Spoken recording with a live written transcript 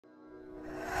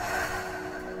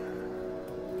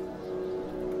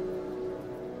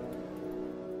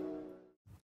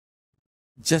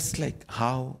Just like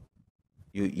how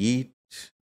you eat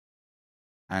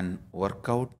and work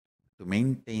out to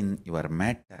maintain your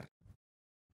matter,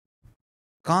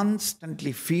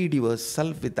 constantly feed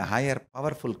yourself with the higher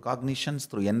powerful cognitions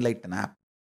through Enlighten app.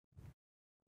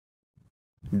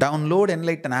 Download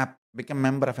Enlighten app, become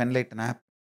member of Enlighten app.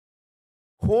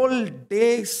 Whole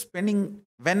day spending,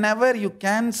 whenever you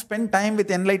can, spend time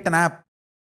with Enlighten app.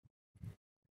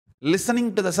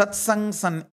 Listening to the satsangs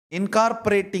and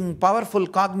incorporating powerful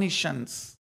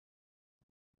cognitions.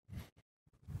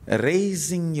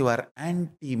 Raising your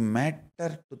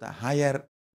antimatter to the higher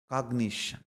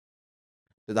cognition,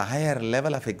 to the higher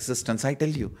level of existence. I tell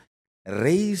you,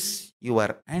 raise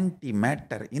your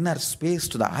antimatter, inner space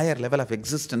to the higher level of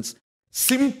existence.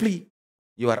 Simply,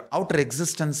 your outer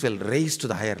existence will raise to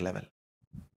the higher level.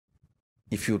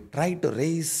 If you try to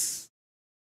raise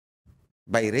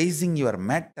by raising your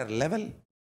matter level,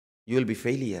 you will be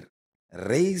failure.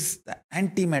 Raise the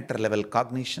antimatter level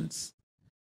cognitions.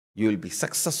 You will be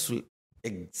successful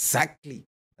exactly,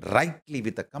 rightly,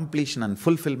 with the completion and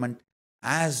fulfillment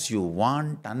as you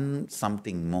want and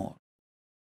something more.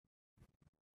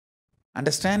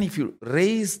 Understand, if you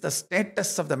raise the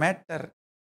status of the matter,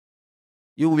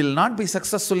 you will not be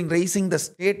successful in raising the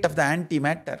state of the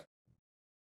antimatter.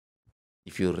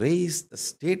 If you raise the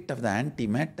state of the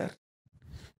antimatter,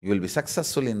 you will be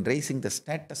successful in raising the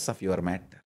status of your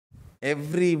matter.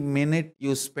 Every minute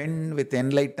you spend with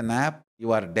Enlighten app,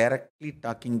 you are directly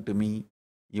talking to me.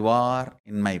 You are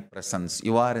in my presence.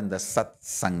 You are in the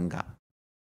Satsanga.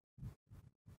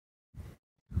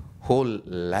 Whole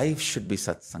life should be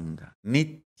Satsanga.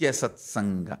 Nithya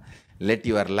Satsanga. Let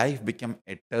your life become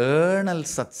eternal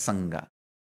Satsanga.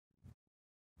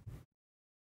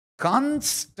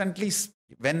 Constantly,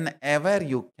 whenever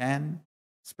you can,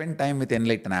 spend time with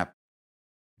Enlighten app.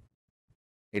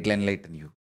 It will enlighten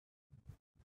you.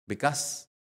 Because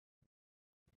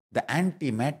the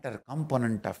antimatter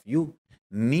component of you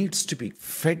needs to be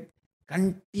fed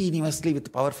continuously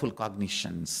with powerful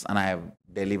cognitions. And I have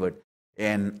delivered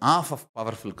enough of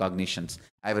powerful cognitions.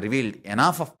 I have revealed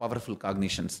enough of powerful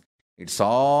cognitions. It's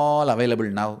all available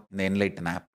now in the Enlighten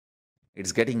app.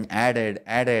 It's getting added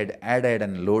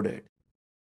and loaded.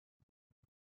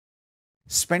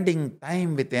 Spending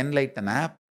time with Enlighten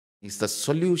app is the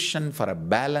solution for a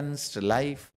balanced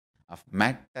life of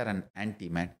matter and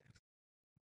antimatter.